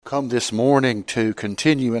come this morning to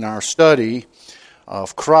continue in our study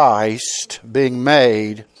of Christ being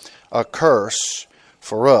made a curse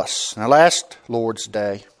for us. Now, last Lord's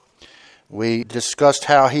Day, we discussed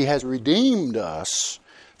how He has redeemed us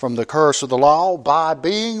from the curse of the law by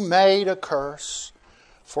being made a curse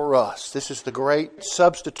for us. This is the great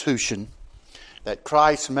substitution that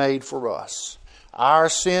Christ made for us. Our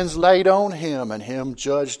sins laid on Him and Him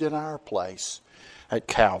judged in our place at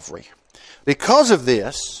Calvary. Because of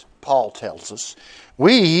this, Paul tells us,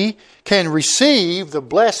 we can receive the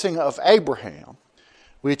blessing of Abraham,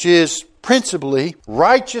 which is principally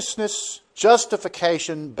righteousness,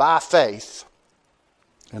 justification by faith,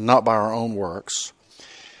 and not by our own works.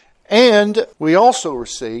 And we also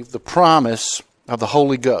receive the promise of the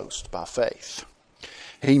Holy Ghost by faith.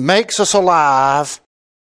 He makes us alive,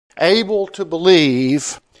 able to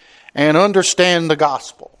believe and understand the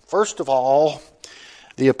gospel. First of all,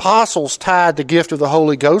 the apostles tied the gift of the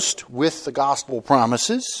Holy Ghost with the gospel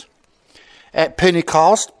promises. At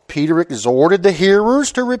Pentecost, Peter exhorted the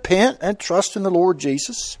hearers to repent and trust in the Lord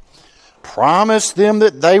Jesus, promised them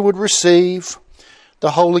that they would receive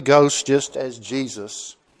the Holy Ghost just as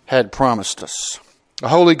Jesus had promised us. The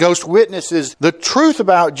Holy Ghost witnesses the truth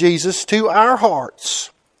about Jesus to our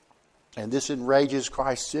hearts, and this enrages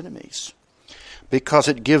Christ's enemies because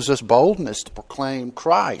it gives us boldness to proclaim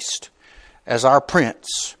Christ as our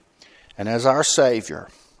Prince and as our Savior.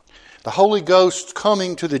 The Holy Ghost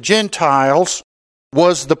coming to the Gentiles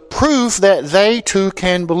was the proof that they too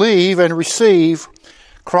can believe and receive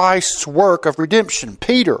Christ's work of redemption.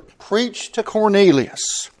 Peter preached to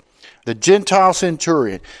Cornelius, the Gentile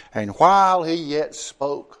centurion, and while he yet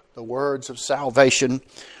spoke the words of salvation,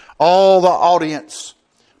 all the audience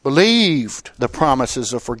believed the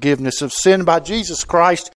promises of forgiveness of sin by Jesus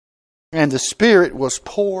Christ, and the Spirit was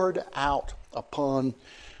poured out upon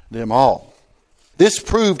them all. This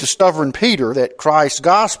proved to stubborn Peter that Christ's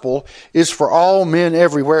gospel is for all men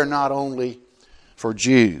everywhere, not only for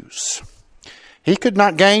Jews. He could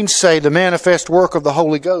not gainsay the manifest work of the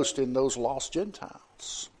Holy Ghost in those lost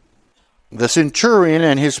Gentiles. The centurion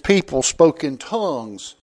and his people spoke in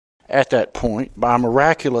tongues at that point by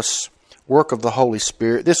miraculous work of the Holy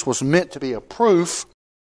Spirit. This was meant to be a proof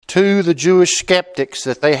to the Jewish skeptics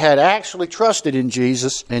that they had actually trusted in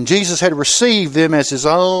Jesus and Jesus had received them as His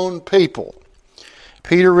own people.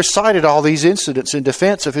 Peter recited all these incidents in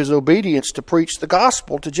defense of his obedience to preach the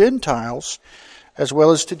gospel to Gentiles as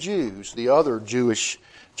well as to Jews. The other Jewish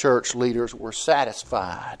church leaders were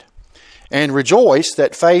satisfied and rejoiced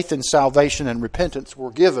that faith and salvation and repentance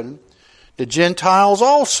were given to Gentiles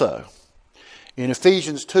also. In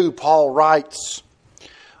Ephesians 2, Paul writes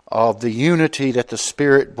of the unity that the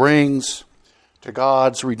Spirit brings to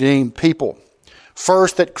God's redeemed people.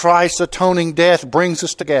 First, that Christ's atoning death brings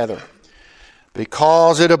us together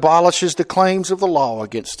because it abolishes the claims of the law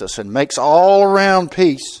against us and makes all around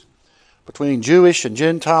peace between Jewish and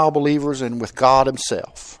Gentile believers and with God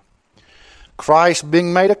Himself. Christ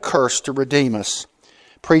being made a curse to redeem us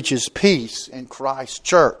preaches peace in Christ's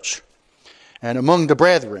church and among the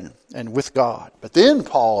brethren and with God. But then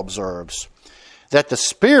Paul observes that the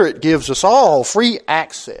Spirit gives us all free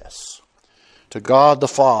access to God the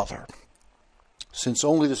Father. Since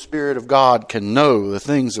only the Spirit of God can know the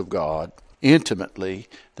things of God intimately,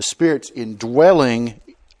 the Spirit's indwelling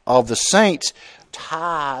of the saints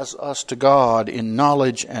ties us to God in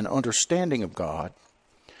knowledge and understanding of God.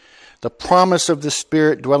 The promise of the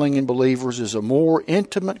Spirit dwelling in believers is a more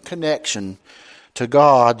intimate connection to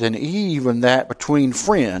God than even that between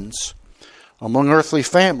friends, among earthly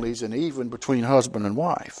families, and even between husband and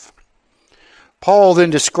wife. Paul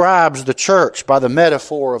then describes the church by the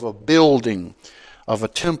metaphor of a building, of a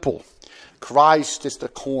temple. Christ is the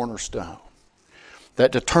cornerstone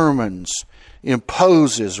that determines,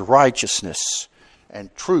 imposes righteousness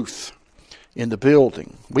and truth in the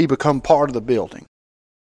building. We become part of the building.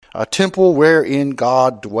 A temple wherein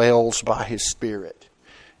God dwells by His Spirit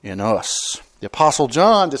in us. The Apostle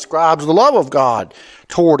John describes the love of God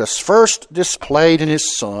toward us, first displayed in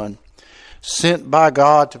His Son, sent by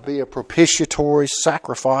God to be a propitiatory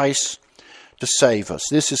sacrifice to save us.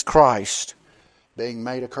 This is Christ being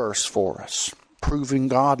made a curse for us, proving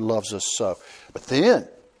God loves us so. But then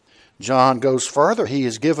John goes further. He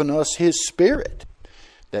has given us His Spirit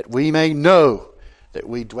that we may know that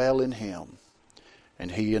we dwell in Him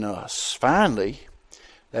and He in us. Finally,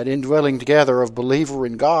 that indwelling together of believer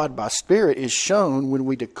in God by Spirit is shown when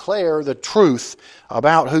we declare the truth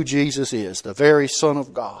about who Jesus is, the very Son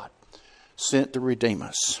of God, sent to redeem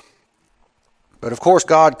us. But of course,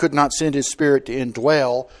 God could not send His Spirit to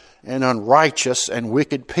indwell an unrighteous and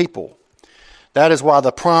wicked people. That is why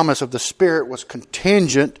the promise of the Spirit was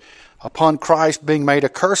contingent upon Christ being made a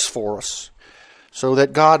curse for us, so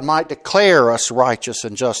that God might declare us righteous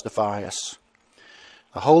and justify us.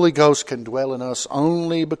 The Holy Ghost can dwell in us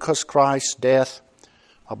only because Christ's death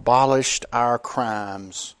abolished our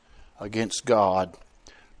crimes against God,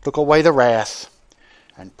 took away the wrath,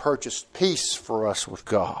 and purchased peace for us with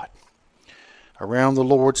God. Around the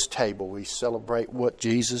Lord's table, we celebrate what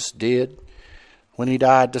Jesus did when He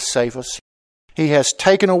died to save us. He has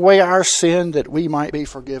taken away our sin that we might be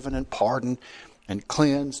forgiven and pardoned and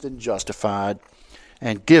cleansed and justified,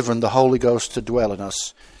 and given the Holy Ghost to dwell in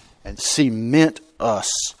us and cement us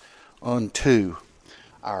unto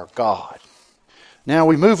our God. Now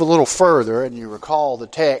we move a little further, and you recall the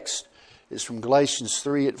text is from Galatians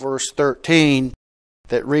 3 at verse 13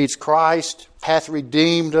 that reads, Christ hath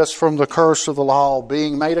redeemed us from the curse of the law,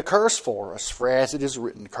 being made a curse for us. For as it is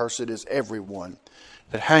written, cursed is everyone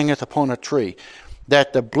that hangeth upon a tree,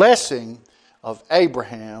 that the blessing of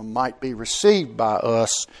Abraham might be received by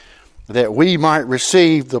us, that we might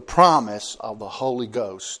receive the promise of the Holy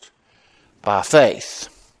Ghost by faith.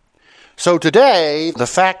 So today, the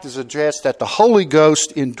fact is addressed that the Holy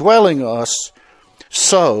Ghost indwelling us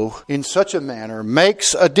in such a manner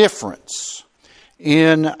makes a difference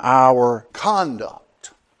in our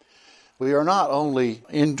conduct. We are not only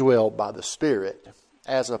indwelled by the Spirit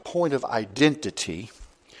as a point of identity,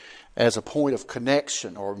 as a point of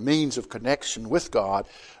connection or means of connection with God,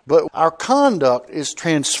 but our conduct is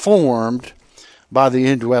transformed by the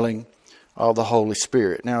indwelling of the Holy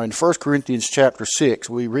Spirit. Now in 1 Corinthians chapter 6,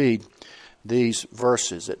 we read these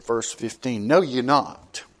verses at verse 15. Know ye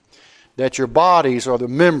not that your bodies are the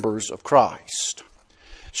members of Christ?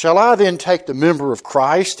 Shall I then take the member of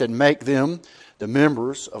Christ and make them the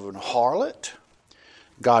members of an harlot?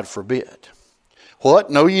 God forbid. What?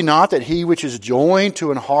 Know ye not that he which is joined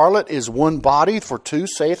to an harlot is one body? For two,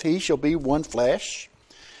 saith he, shall be one flesh.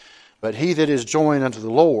 But he that is joined unto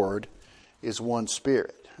the Lord is one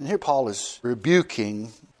spirit. And here Paul is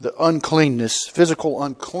rebuking the uncleanness, physical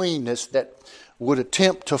uncleanness that would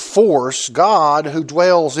attempt to force God who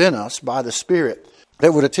dwells in us by the Spirit,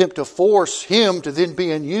 that would attempt to force Him to then be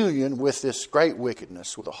in union with this great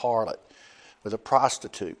wickedness, with a harlot, with a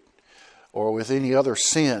prostitute, or with any other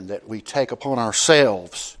sin that we take upon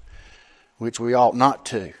ourselves, which we ought not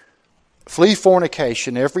to. Flee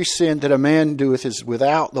fornication. Every sin that a man doeth is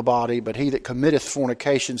without the body, but he that committeth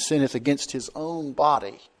fornication sinneth against his own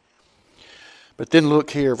body. But then look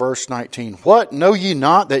here, verse 19. What? Know ye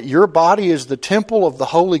not that your body is the temple of the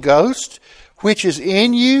Holy Ghost, which is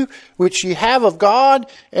in you, which ye have of God,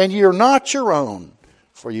 and ye are not your own,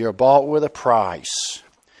 for ye are bought with a price.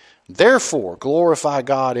 Therefore glorify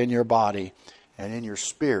God in your body and in your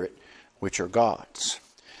spirit, which are God's.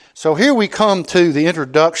 So here we come to the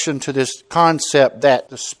introduction to this concept that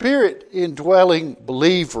the Spirit indwelling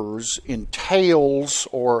believers entails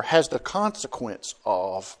or has the consequence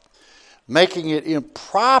of making it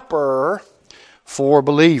improper for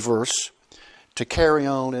believers to carry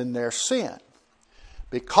on in their sin,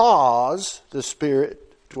 because the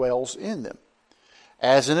Spirit dwells in them,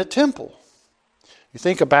 as in a temple. You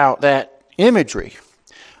think about that imagery.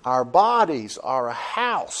 Our bodies are a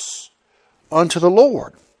house unto the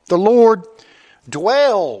Lord. The Lord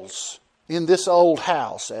dwells in this old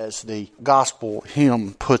house, as the gospel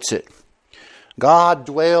hymn puts it. God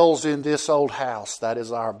dwells in this old house, that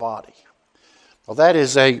is our body. Well, that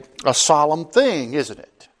is a solemn thing, isn't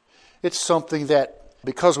it? It's something that,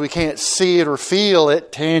 because we can't see it or feel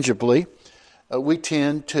it tangibly, we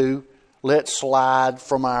tend to let slide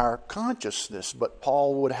from our consciousness. But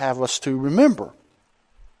Paul would have us to remember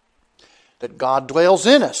that God dwells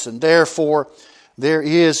in us, and therefore there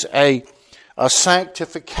is a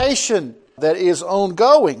sanctification that is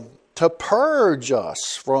ongoing to purge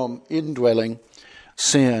us from indwelling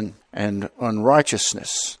sin and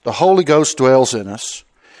unrighteousness. The Holy Ghost dwells in us.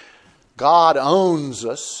 God owns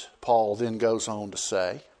us, Paul then goes on to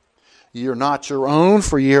say. Ye are not your own,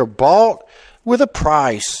 for ye are bought with a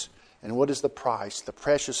price. And what is the price? The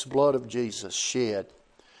precious blood of Jesus shed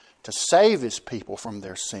to save His people from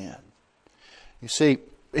their sin. You see,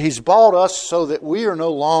 He's bought us so that we are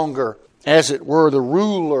no longer, as it were, the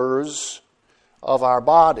rulers of our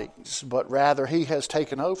bodies, but rather He has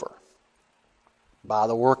taken over by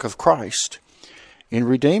the work of Christ in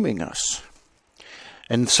redeeming us.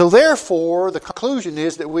 And so therefore, the conclusion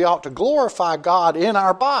is that we ought to glorify God in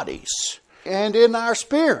our bodies and in our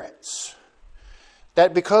spirits.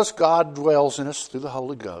 That because God dwells in us through the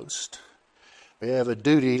Holy Ghost, we have a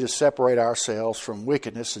duty to separate ourselves from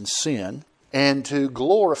wickedness and sin, and to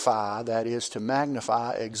glorify, that is, to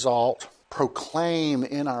magnify, exalt, proclaim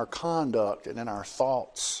in our conduct and in our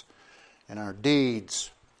thoughts and our deeds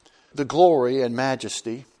the glory and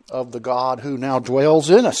majesty of the God who now dwells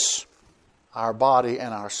in us. Our body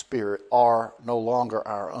and our spirit are no longer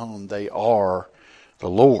our own. They are the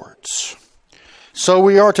Lord's. So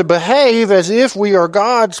we are to behave as if we are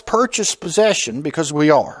God's purchased possession, because we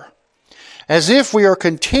are. As if we are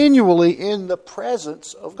continually in the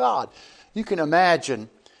presence of God. You can imagine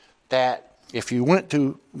that if you went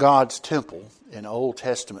to God's temple in Old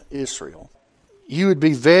Testament Israel, you would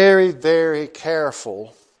be very, very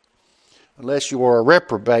careful, unless you are a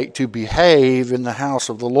reprobate, to behave in the house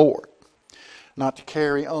of the Lord. Not to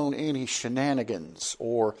carry on any shenanigans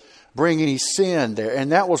or bring any sin there.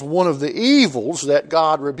 And that was one of the evils that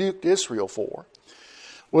God rebuked Israel for,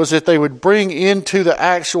 was that they would bring into the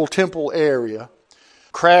actual temple area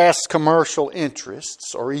crass commercial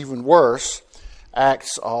interests, or even worse,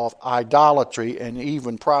 acts of idolatry and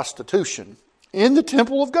even prostitution in the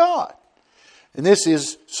temple of God. And this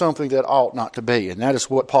is something that ought not to be. And that is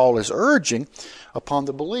what Paul is urging upon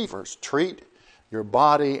the believers. Treat your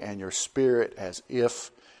body and your spirit as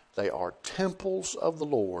if they are temples of the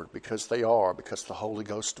Lord, because they are, because the Holy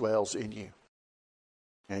Ghost dwells in you.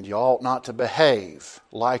 And you ought not to behave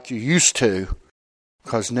like you used to,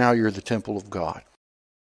 because now you're the temple of God.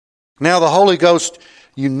 Now the Holy Ghost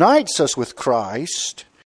unites us with Christ,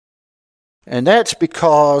 and that's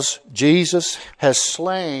because Jesus has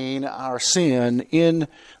slain our sin in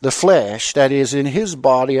the flesh, that is, in His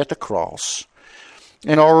body at the cross,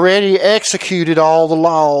 and already executed all the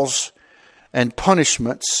laws and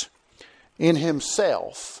punishments in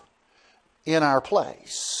Himself in our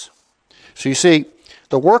place. So you see,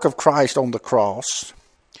 the work of Christ on the cross,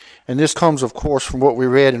 and this comes, of course, from what we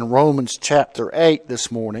read in Romans chapter 8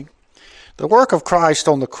 this morning. The work of Christ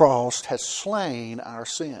on the cross has slain our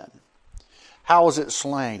sin. How was it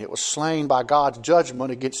slain? It was slain by God's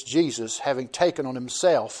judgment against Jesus, having taken on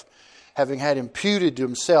Himself, having had imputed to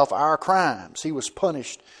Himself our crimes. He was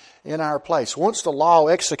punished in our place. Once the law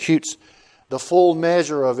executes the full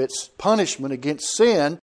measure of its punishment against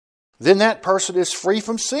sin, then that person is free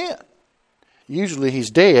from sin. Usually he's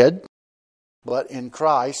dead, but in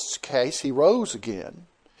Christ's case, He rose again.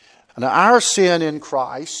 Now our sin in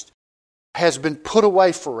Christ has been put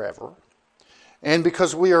away forever. And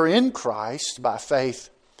because we are in Christ by faith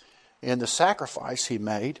in the sacrifice He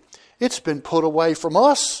made, it's been put away from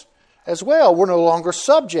us as well. We're no longer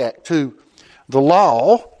subject to the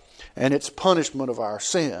law and its punishment of our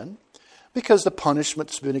sin, because the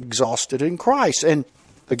punishment's been exhausted in Christ. And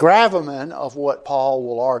the gravamen of what Paul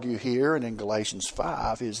will argue here and in Galatians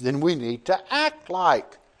 5 is then we need to act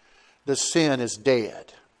like the sin is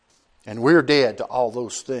dead. And we're dead to all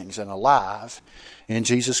those things and alive in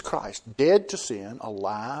Jesus Christ. Dead to sin,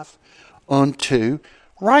 alive unto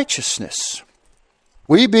righteousness.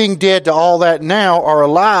 We, being dead to all that now, are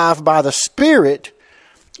alive by the Spirit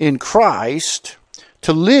in Christ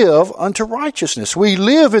to live unto righteousness. We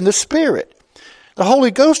live in the Spirit. The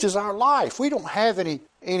Holy Ghost is our life. We don't have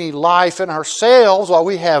any life in ourselves while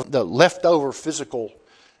we have the leftover physical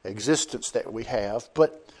existence that we have.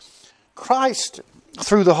 But Christ,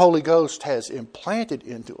 through the Holy Ghost, has implanted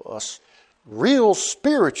into us real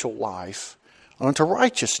spiritual life unto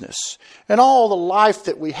righteousness. And all the life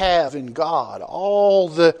that we have in God, all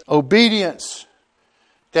the obedience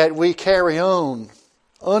that we carry on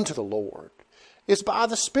unto the Lord, is by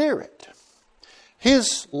the Spirit.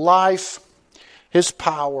 His life, His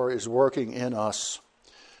power is working in us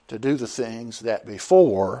to do the things that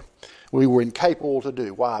before we were incapable to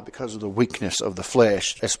do. Why? Because of the weakness of the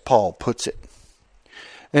flesh, as Paul puts it.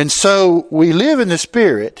 And so we live in the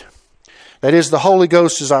Spirit. That is, the Holy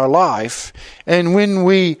Ghost is our life. And when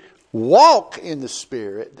we walk in the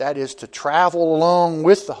Spirit, that is to travel along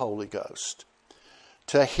with the Holy Ghost,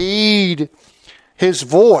 to heed His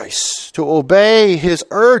voice, to obey His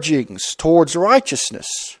urgings towards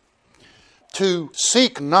righteousness, to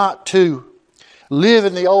seek not to live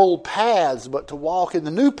in the old paths, but to walk in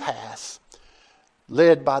the new path,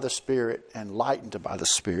 led by the Spirit and lightened by the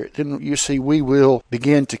Spirit. Then you see, we will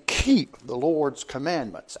begin to keep the Lord's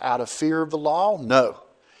commandments out of fear of the law. No,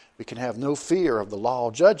 we can have no fear of the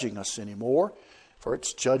law judging us anymore, for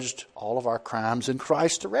it's judged all of our crimes in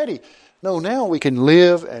Christ already. No, now we can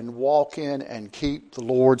live and walk in and keep the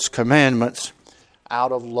Lord's commandments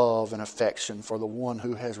out of love and affection for the one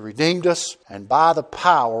who has redeemed us, and by the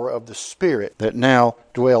power of the Spirit that now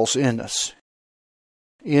dwells in us.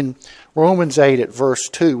 In Romans 8 at verse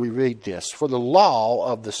 2 we read this: "For the law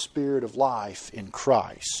of the Spirit of life in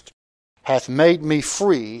Christ hath made me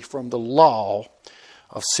free from the law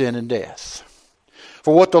of sin and death."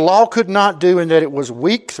 For what the law could not do in that it was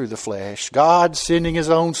weak through the flesh, God, sending his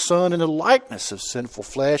own Son in the likeness of sinful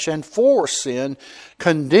flesh, and for sin,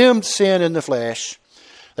 condemned sin in the flesh,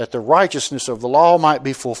 that the righteousness of the law might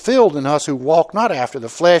be fulfilled in us who walk not after the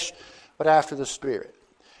flesh, but after the Spirit.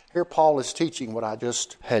 Here Paul is teaching what I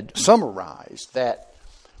just had summarized, that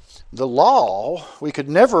the law, we could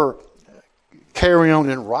never carry on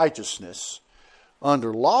in righteousness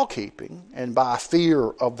under law keeping and by fear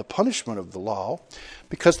of the punishment of the law,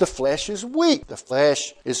 because the flesh is weak. The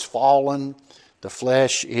flesh is fallen. The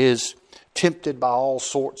flesh is tempted by all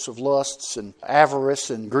sorts of lusts and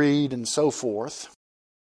avarice and greed and so forth.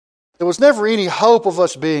 There was never any hope of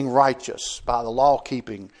us being righteous by the law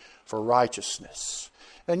keeping for righteousness.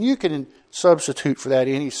 And you can substitute for that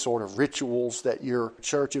any sort of rituals that your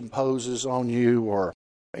church imposes on you, or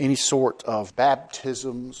any sort of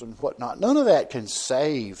baptisms and whatnot. None of that can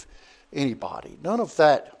save anybody. None of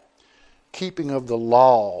that keeping of the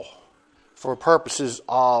law for purposes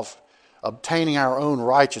of obtaining our own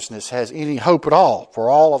righteousness has any hope at all. For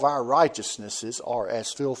all of our righteousnesses are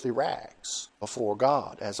as filthy rags before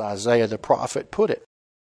God, as Isaiah the prophet put it.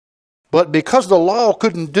 But because the law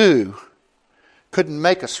couldn't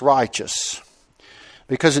make us righteous,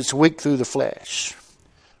 because it's weak through the flesh,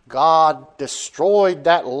 God destroyed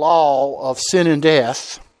that law of sin and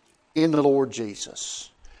death in the Lord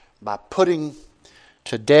Jesus by putting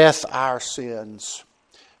to death our sins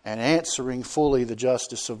and answering fully the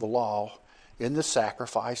justice of the law in the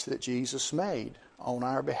sacrifice that Jesus made on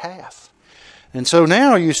our behalf. And so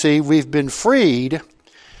now, you see, we've been freed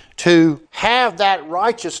to have that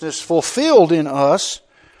righteousness fulfilled in us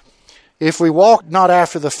if we walk not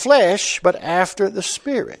after the flesh, but after the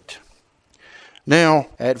Spirit. Now,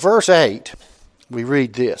 at verse 8, we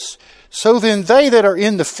read this. So then they that are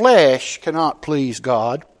in the flesh cannot please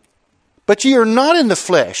God. But ye are not in the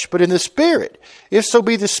flesh, but in the Spirit, if so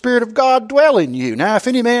be the Spirit of God dwell in you. Now, if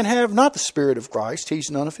any man have not the Spirit of Christ, he's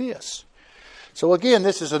none of his. So again,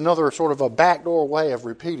 this is another sort of a backdoor way of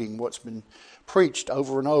repeating what's been preached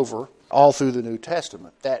over and over all through the New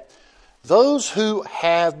Testament, that those who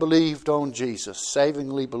have believed on Jesus,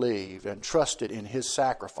 savingly believed and trusted in his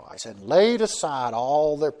sacrifice and laid aside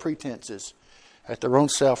all their pretenses at their own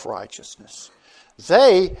self-righteousness,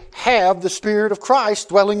 they have the Spirit of Christ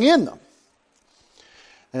dwelling in them.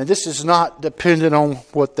 And this is not dependent on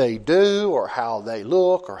what they do or how they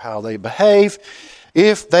look or how they behave.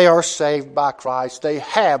 If they are saved by Christ, they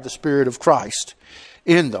have the Spirit of Christ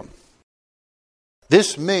in them.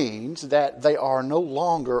 This means that they are no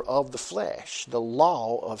longer of the flesh. The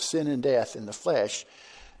law of sin and death in the flesh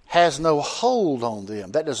has no hold on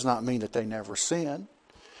them. That does not mean that they never sin.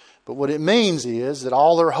 But what it means is that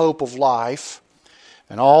all their hope of life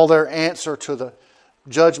and all their answer to the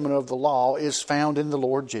judgment of the law is found in the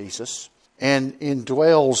Lord Jesus and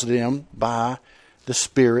indwells them by the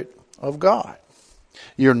Spirit of God.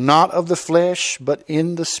 You're not of the flesh, but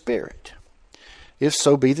in the Spirit. If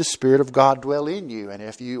so be the Spirit of God dwell in you. And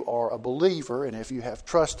if you are a believer and if you have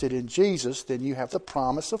trusted in Jesus, then you have the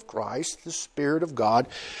promise of Christ. The Spirit of God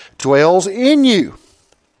dwells in you.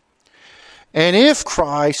 And if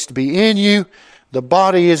Christ be in you, the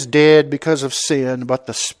body is dead because of sin, but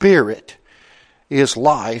the Spirit is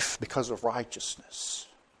life because of righteousness.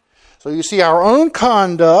 So you see, our own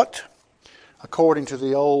conduct, according to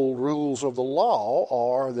the old rules of the law,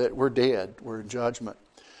 are that we're dead, we're in judgment.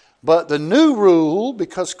 But the new rule,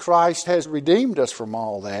 because Christ has redeemed us from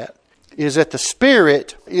all that, is that the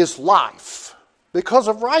Spirit is life because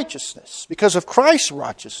of righteousness, because of Christ's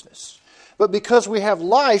righteousness. But because we have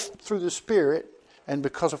life through the Spirit and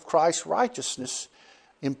because of Christ's righteousness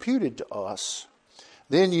imputed to us,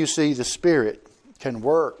 then you see the Spirit can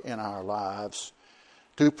work in our lives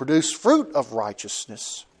to produce fruit of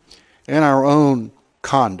righteousness in our own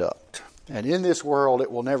conduct. And in this world,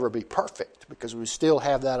 it will never be perfect because we still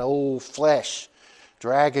have that old flesh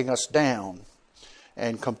dragging us down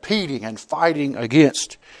and competing and fighting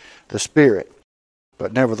against the Spirit.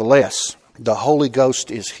 But nevertheless, the Holy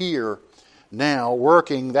Ghost is here now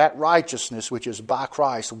working that righteousness which is by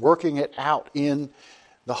Christ, working it out in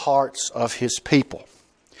the hearts of his people.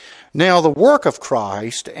 Now, the work of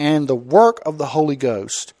Christ and the work of the Holy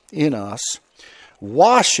Ghost in us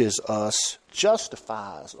washes us,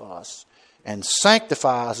 justifies us, and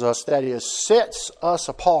sanctifies us, that is, sets us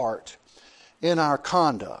apart in our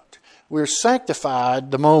conduct. We're sanctified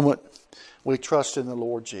the moment we trust in the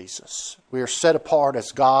Lord Jesus. We are set apart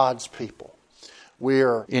as God's people. We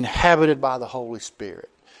are inhabited by the Holy Spirit.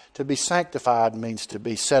 To be sanctified means to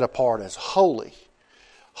be set apart as holy,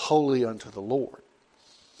 holy unto the Lord.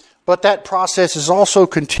 But that process is also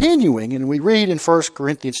continuing, and we read in 1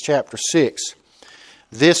 Corinthians chapter 6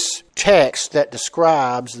 this text that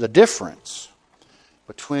describes the difference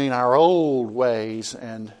between our old ways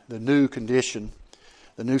and the new condition,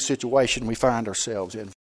 the new situation we find ourselves in.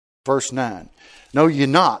 Verse 9, know ye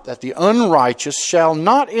not that the unrighteous shall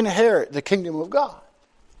not inherit the kingdom of God?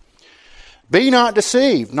 Be not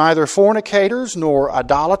deceived, neither fornicators, nor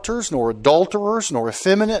idolaters, nor adulterers, nor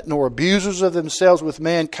effeminate, nor abusers of themselves with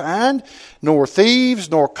mankind, nor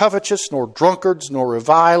thieves, nor covetous, nor drunkards, nor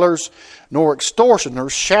revilers, nor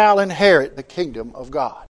extortioners shall inherit the kingdom of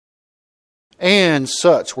God. And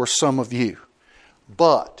such were some of you.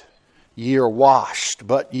 But ye are washed,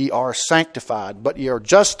 but ye are sanctified, but ye are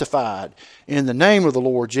justified in the name of the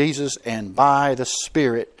Lord Jesus and by the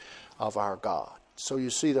Spirit of our God. So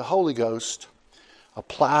you see, the Holy Ghost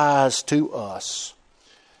applies to us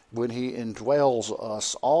when He indwells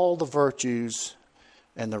us all the virtues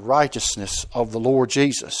and the righteousness of the Lord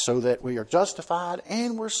Jesus, so that we are justified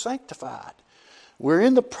and we're sanctified. We're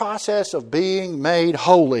in the process of being made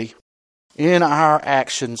holy in our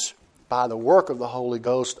actions by the work of the Holy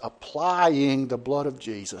Ghost, applying the blood of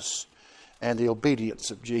Jesus and the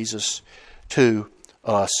obedience of Jesus to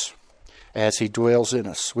us as He dwells in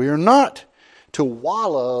us. We are not to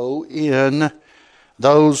wallow in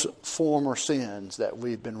those former sins that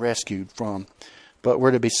we've been rescued from, but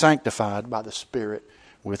we're to be sanctified by the Spirit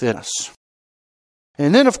within us.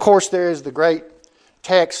 And then, of course, there is the great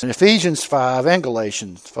text in Ephesians 5 and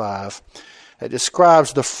Galatians 5 that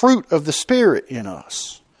describes the fruit of the Spirit in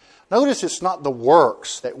us. Notice it's not the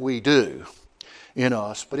works that we do in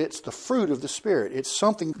us, but it's the fruit of the Spirit. It's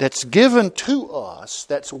something that's given to us,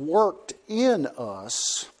 that's worked in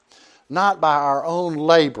us, not by our own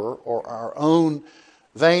labor or our own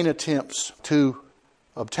vain attempts to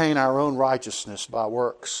obtain our own righteousness by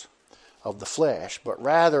works of the flesh, but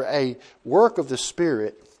rather a work of the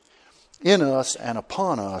Spirit in us and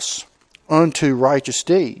upon us unto righteous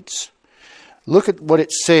deeds. Look at what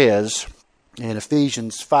it says in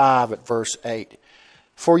Ephesians 5 at verse 8.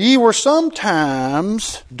 For ye were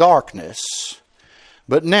sometimes darkness,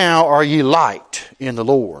 but now are ye light in the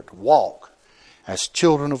Lord. Walk as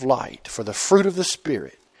children of light, for the fruit of the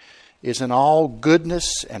Spirit is in all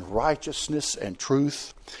goodness and righteousness and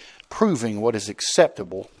truth, proving what is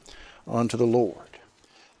acceptable unto the Lord.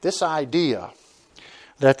 This idea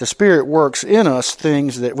that the Spirit works in us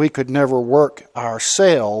things that we could never work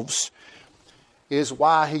ourselves is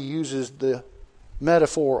why He uses the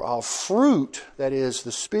metaphor of fruit, that is,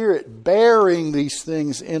 the Spirit bearing these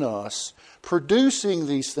things in us, producing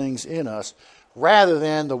these things in us, rather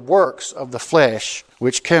than the works of the flesh,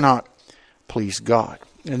 which cannot please God.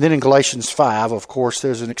 And then in Galatians 5, of course,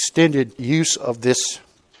 there's an extended use of this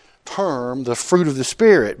term, the fruit of the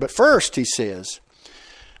Spirit. But first, he says,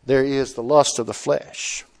 there is the lust of the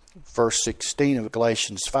flesh. Verse 16 of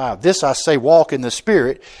Galatians 5. This I say, walk in the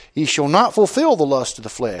Spirit, ye shall not fulfill the lust of the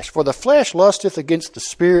flesh. For the flesh lusteth against the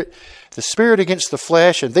Spirit against the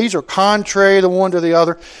flesh, and these are contrary the one to the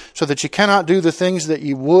other, so that ye cannot do the things that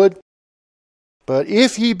ye would. But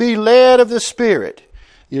if ye be led of the Spirit,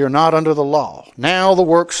 ye are not under the law. Now the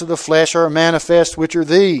works of the flesh are manifest, which are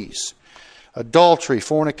these: adultery,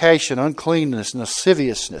 fornication, uncleanness,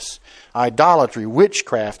 lasciviousness, idolatry,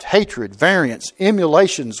 witchcraft, hatred, variance,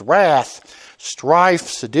 emulations, wrath, strife,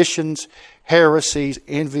 seditions, heresies,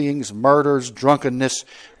 envyings, murders, drunkenness,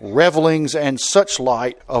 revelings, and such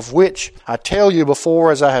like, of which I tell you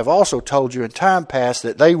before, as I have also told you in time past,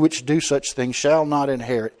 that they which do such things shall not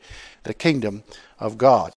inherit the kingdom of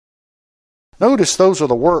God. Notice those are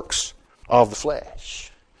the works of the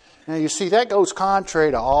flesh. Now you see, that goes contrary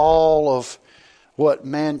to all of what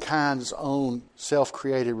mankind's own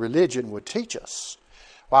self-created religion would teach us.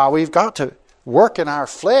 While we've got to work in our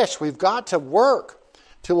flesh, we've got to work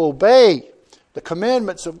to obey the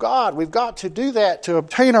commandments of God. We've got to do that to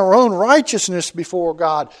obtain our own righteousness before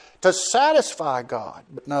God, to satisfy God.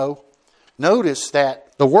 But no, notice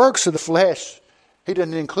that the works of the flesh, He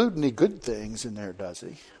doesn't include any good things in there, does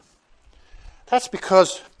He? That's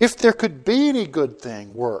because if there could be any good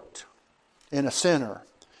thing worked in a sinner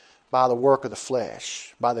by the work of the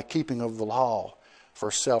flesh, by the keeping of the law for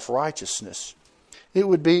self-righteousness, it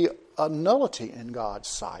would be a nullity in God's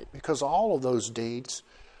sight, because all of those deeds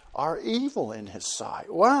are evil in His sight.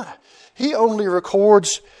 Why? He only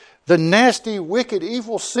records the nasty, wicked,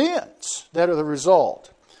 evil sins that are the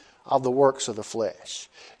result of the works of the flesh.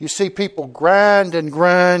 You see people grind and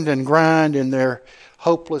grind and grind in their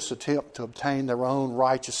hopeless attempt to obtain their own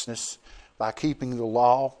righteousness by keeping the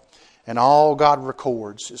law. And all God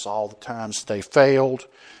records is all the times they failed,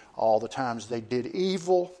 all the times they did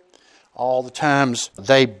evil, all the times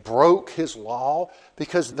they broke His law,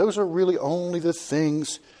 because those are really only the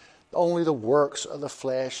things only the works of the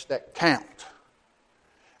flesh that count.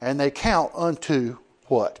 And they count unto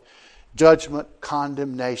what? Judgment,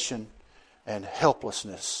 condemnation, and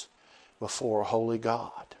helplessness before a holy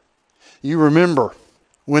God. You remember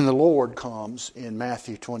when the Lord comes in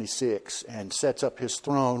Matthew 26 and sets up his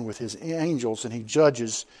throne with his angels and he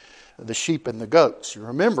judges the sheep and the goats. You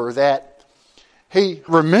remember that he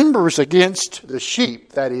remembers against the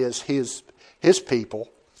sheep, that is his people,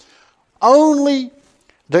 only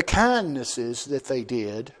the kindnesses that they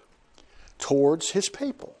did towards his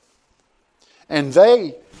people. And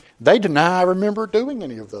they deny, remember, doing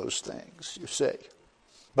any of those things, you see.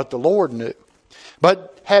 But the Lord knew.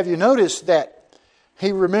 But have you noticed that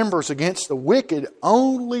he remembers against the wicked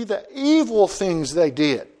only the evil things they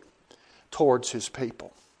did towards his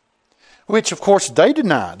people? Which, of course, they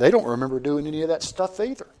deny. They don't remember doing any of that stuff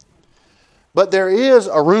either. But there is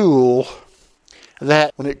a rule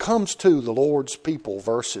that when it comes to the Lord's people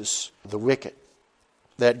versus the wicked,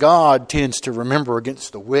 that God tends to remember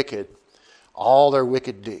against the wicked all their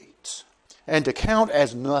wicked deeds, and to count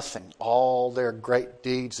as nothing all their great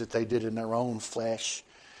deeds that they did in their own flesh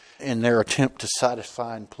in their attempt to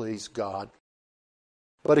satisfy and please God.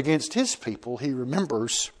 But against his people, he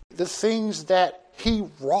remembers the things that he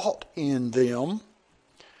wrought in them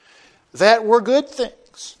that were good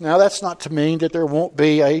things. Now, that's not to mean that there won't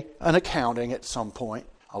be an accounting at some point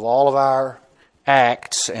of all of our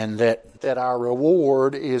acts, and that our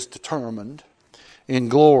reward is determined in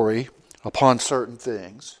glory upon certain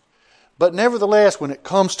things. But nevertheless, when it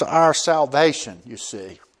comes to our salvation, you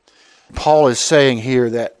see, Paul is saying here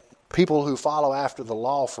that people who follow after the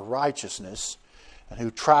law for righteousness and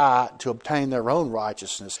who try to obtain their own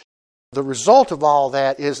righteousness, the result of all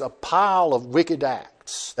that is a pile of wicked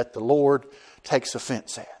acts that the Lord takes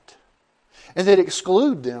offense at, and that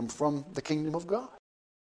exclude them from the kingdom of God.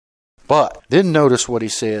 But then notice what he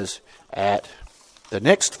says at the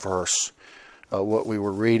next verse of what we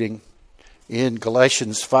were reading in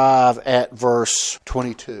Galatians 5 at verse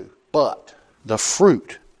 22. But the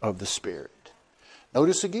fruit of the Spirit.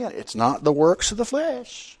 Notice again, it's not the works of the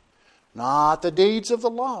flesh, not the deeds of the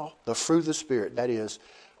law. The fruit of the Spirit, that is,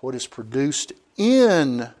 what is produced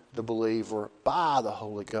in the believer by the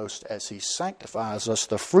Holy Ghost as he sanctifies us.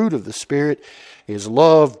 The fruit of the Spirit is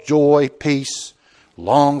love, joy, peace,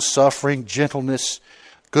 long-suffering, gentleness,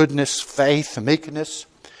 goodness, faith, meekness,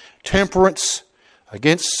 temperance.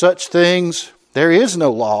 Against such things there is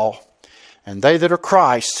no law, and they that are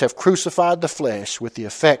Christ's have crucified the flesh with the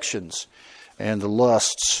affections and the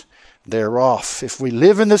lusts thereof. If we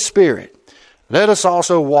live in the Spirit, let us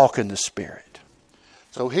also walk in the Spirit.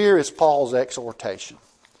 So here is Paul's exhortation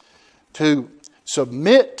to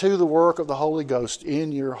submit to the work of the Holy Ghost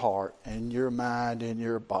in your heart and your mind and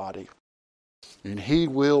your body. And he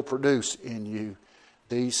will produce in you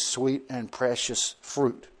these sweet and precious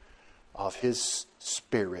fruit of his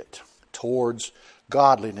Spirit towards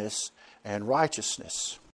godliness and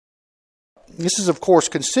righteousness. This is, of course,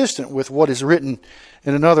 consistent with what is written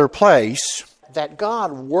in another place, that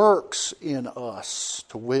God works in us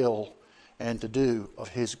to will and to do of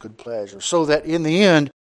his good pleasure, so that in the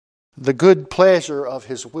end, the good pleasure of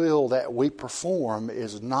his will that we perform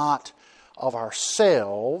is not of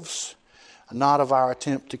ourselves, not of our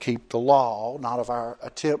attempt to keep the law, not of our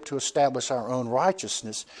attempt to establish our own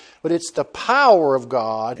righteousness, but it's the power of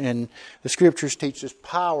God. And the Scriptures teach us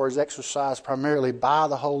power is exercised primarily by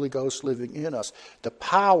the Holy Ghost living in us. The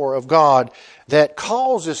power of God that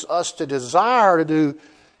causes us to desire to do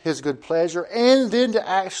his good pleasure and then to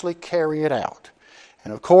actually carry it out.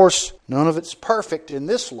 And of course, none of it's perfect in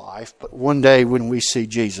this life, but one day when we see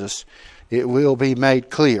Jesus, it will be made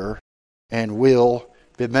clear and will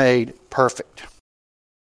be made perfect.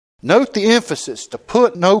 Note the emphasis, to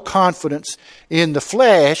put no confidence in the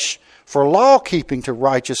flesh for law-keeping to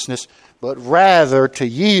righteousness, but rather to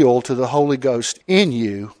yield to the Holy Ghost in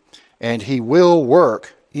you, and he will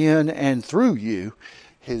work in and through you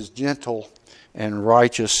his gentle and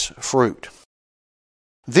righteous fruit.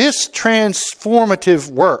 This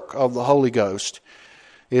transformative work of the Holy Ghost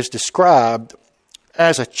is described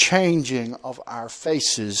as a changing of our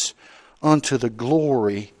faces unto the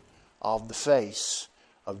glory of the face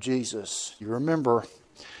of Jesus. You remember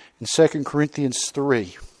in 2 Corinthians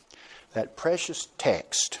 3, that precious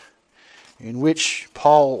text in which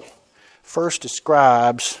Paul first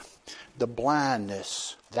describes the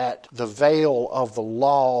blindness that the veil of the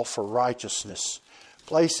law for righteousness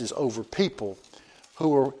places over people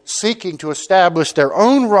who are seeking to establish their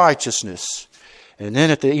own righteousness. And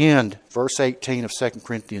then at the end, verse 18 of 2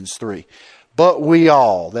 Corinthians 3, but we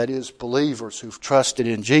all, that is believers who've trusted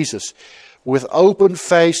in Jesus, with open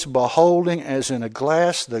face beholding as in a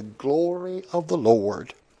glass the glory of the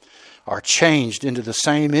Lord, are changed into the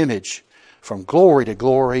same image from glory to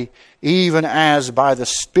glory, even as by the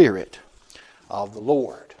Spirit of the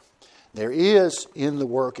Lord. There is, in the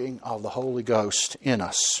working of the Holy Ghost in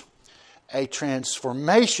us, a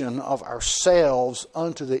transformation of ourselves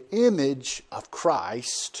unto the image of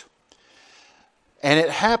Christ. And it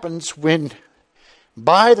happens when,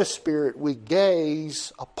 by the Spirit, we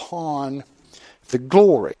gaze upon the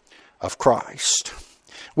glory of Christ.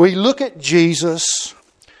 We look at Jesus.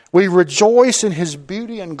 We rejoice in His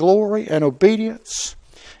beauty and glory and obedience.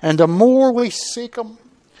 And the more we seek Him,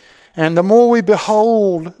 and the more we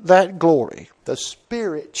behold that glory, the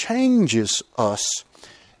Spirit changes us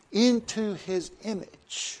into His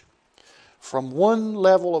image. From one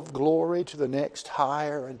level of glory to the next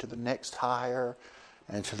higher, and to the next higher,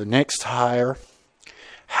 and to the next higher.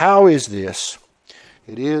 How is this?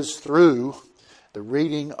 It is through the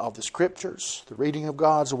reading of the Scriptures, the reading of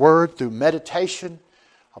God's Word, through meditation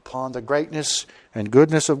upon the greatness and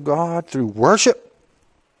goodness of God, through worship,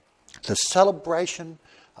 the celebration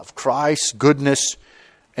of Christ's goodness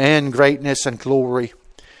and greatness and glory,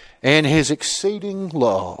 and His exceeding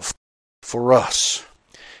love for us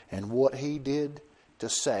and what He did to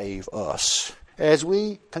save us. As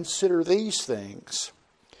we consider these things,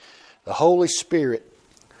 the Holy Spirit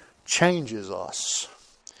changes us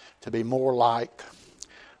to be more like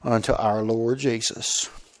unto our Lord Jesus.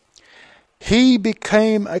 He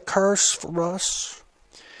became a curse for us.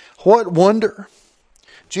 What wonder!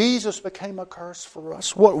 Jesus became a curse for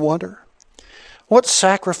us. What wonder! What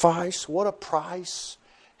sacrifice, what a price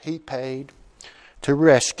He paid to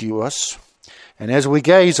rescue us. And as we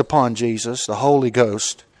gaze upon Jesus, the Holy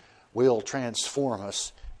Ghost will transform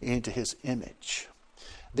us into His image.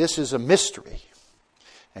 This is a mystery.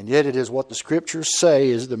 And yet it is what the Scriptures say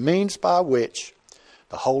is the means by which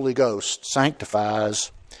the Holy Ghost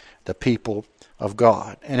sanctifies the people of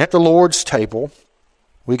God. And at the Lord's table,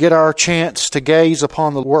 we get our chance to gaze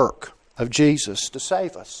upon the work of Jesus to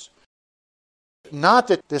save us. Not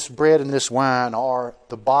that this bread and this wine are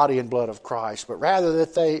the body and blood of Christ, but rather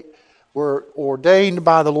that they were ordained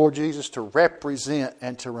by the Lord Jesus to represent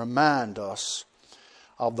and to remind us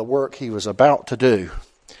of the work He was about to do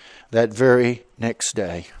that very next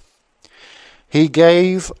day. He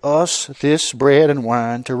gave us this bread and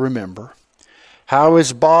wine to remember how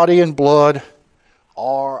His body and blood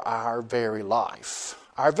are our very life.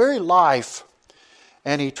 Our very life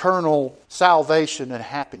and eternal salvation and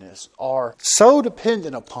happiness are so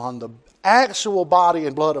dependent upon the actual body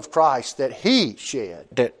and blood of Christ that He shed,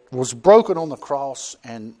 that was broken on the cross,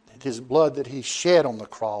 and His blood that He shed on the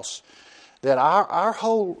cross, that our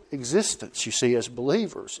whole existence, you see, as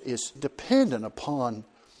believers, is dependent upon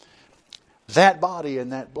that body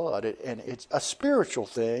and that blood. And it's a spiritual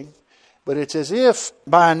thing, but it's as if,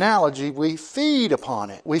 by analogy, we feed upon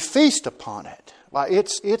it. We feast upon it.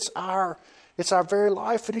 It's our very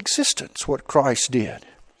life and existence, what Christ did.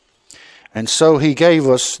 And so He gave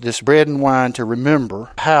us this bread and wine to remember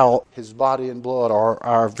how His body and blood are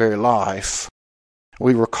our very life.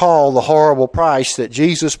 We recall the horrible price that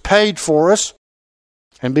Jesus paid for us.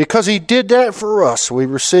 And because He did that for us, we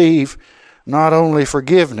receive not only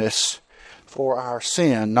forgiveness for our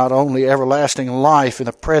sin, not only everlasting life in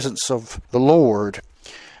the presence of the Lord,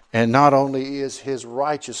 and not only is His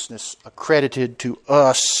righteousness accredited to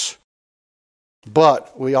us,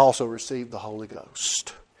 but we also receive the Holy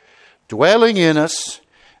Ghost, dwelling in us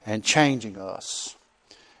and changing us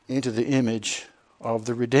into the image of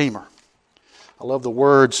the Redeemer. I love the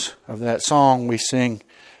words of that song we sing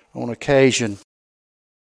on occasion.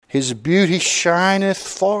 His beauty shineth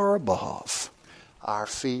far above our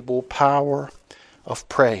feeble power of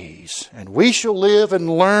praise, and we shall live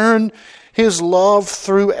and learn His love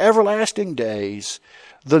through everlasting days,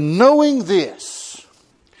 the knowing this,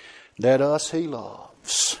 that us He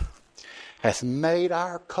loves, hath made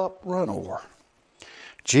our cup run o'er.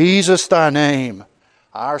 Jesus, Thy name,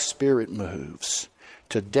 our spirit moves,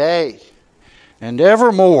 today and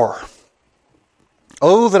evermore.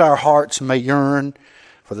 Oh, that our hearts may yearn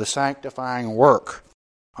for the sanctifying work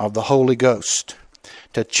of the Holy Ghost,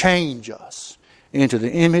 to change us into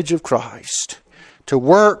the image of Christ, to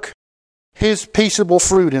work His peaceable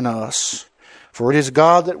fruit in us. For it is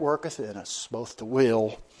God that worketh in us, both to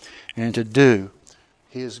will and to do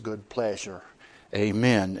His good pleasure.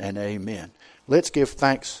 Amen and amen. Let's give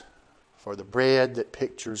thanks for the bread that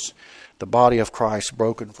pictures the body of Christ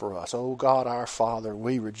broken for us. Oh God, our Father,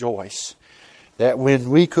 we rejoice that when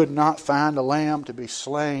we could not find a lamb to be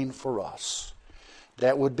slain for us,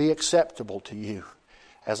 that would be acceptable to You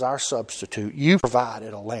as our substitute, You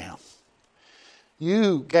provided a lamb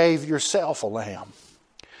You gave yourself a lamb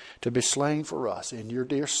to be slain for us in your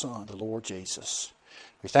dear Son, the Lord Jesus.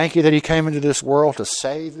 We thank you that He came into this world to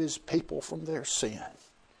save His people from their sin.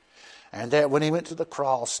 And that when He went to the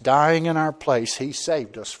cross, dying in our place, He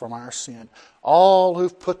saved us from our sin. All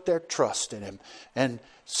who've put their trust in Him and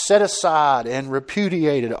set aside and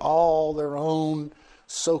repudiated all their own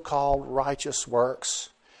so-called righteous works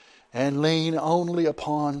and lean only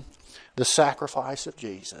upon the sacrifice of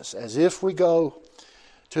Jesus. As if we go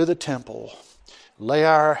to the temple, lay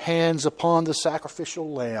our hands upon the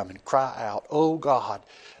sacrificial lamb and cry out, "O God,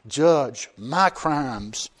 judge my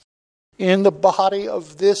crimes in the body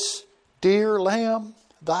of this dear lamb,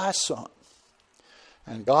 thy Son."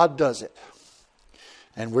 And God does it.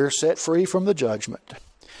 And we're set free from the judgment.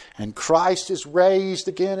 And Christ is raised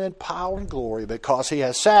again in power and glory because He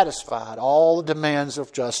has satisfied all the demands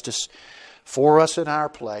of justice for us in our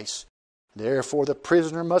place. Therefore the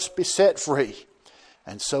prisoner must be set free.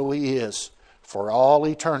 And so he is for all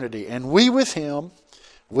eternity. And we with Him,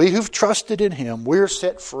 we who've trusted in Him, we're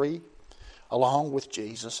set free along with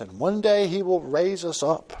Jesus. And one day He will raise us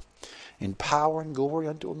up in power and glory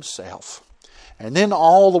unto Himself. And then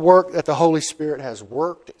all the work that the Holy Spirit has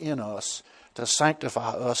worked in us to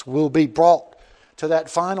sanctify us will be brought to that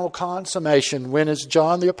final consummation when, as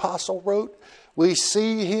John the Apostle wrote, we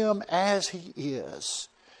see Him as He is,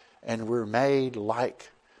 and we're made like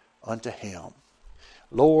unto Him.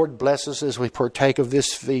 Lord, bless us as we partake of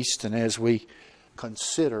this feast and as we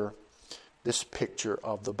consider this picture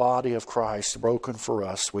of the body of Christ broken for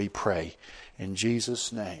us, we pray. In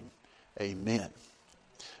Jesus' name, amen.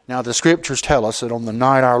 Now the Scriptures tell us that on the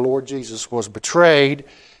night our Lord Jesus was betrayed,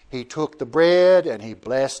 He took the bread and He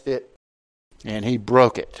blessed it and He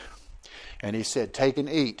broke it. And He said, "Take and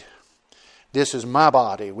eat. This is my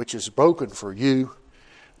body, which is broken for you.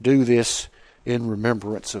 Do this in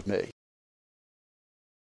remembrance of me."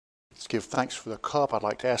 Let's give thanks for the cup. I'd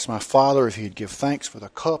like to ask my Father if He'd give thanks for the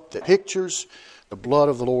cup that pictures the blood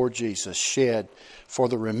of the Lord Jesus shed for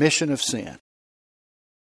the remission of sin.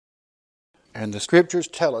 And the Scriptures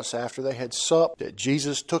tell us after they had supped that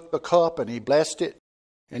Jesus took the cup and He blessed it.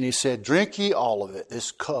 And He said, "Drink ye all of it.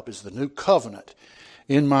 This cup is the new covenant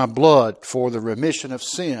in my blood for the remission of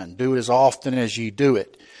sin. Do it as often as ye do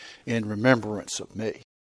it in remembrance of me."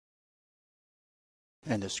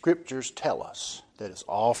 And the Scriptures tell us that as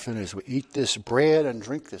often as we eat this bread and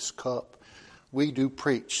drink this cup, we do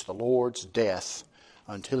preach the Lord's death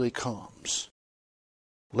until He comes.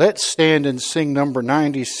 Let's stand and sing number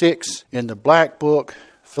 96 in the Black Book,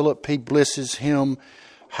 Philip P. Bliss's hymn,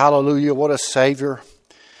 "Hallelujah, What a Savior."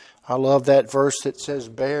 I love that verse that says,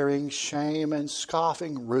 "Bearing shame and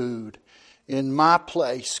scoffing rude, in my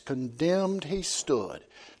place condemned He stood,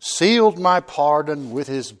 sealed my pardon with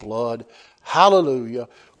His blood. Hallelujah,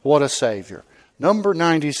 what a Savior." Number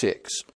 96.